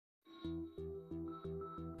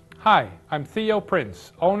Hi, I'm Theo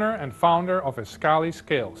Prince, owner and founder of Escali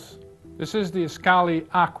Scales. This is the Escali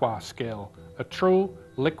Aqua scale, a true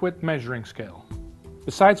liquid measuring scale.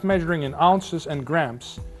 Besides measuring in ounces and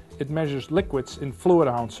grams, it measures liquids in fluid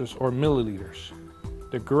ounces or milliliters.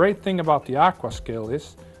 The great thing about the Aqua scale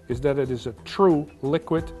is that it is a true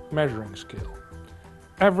liquid measuring scale.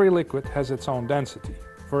 Every liquid has its own density.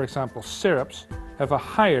 For example, syrups have a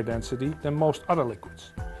higher density than most other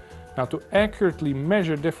liquids. Now, to accurately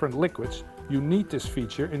measure different liquids, you need this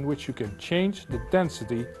feature in which you can change the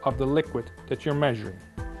density of the liquid that you're measuring.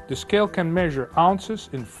 The scale can measure ounces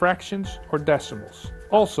in fractions or decimals.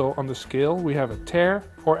 Also on the scale we have a Tare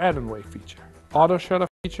or add-on wave feature, auto shutter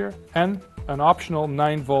feature, and an optional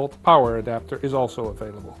 9-volt power adapter is also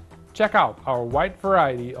available. Check out our wide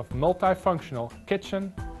variety of multifunctional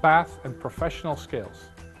kitchen, bath and professional scales.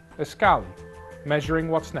 Escali, measuring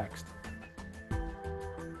what's next.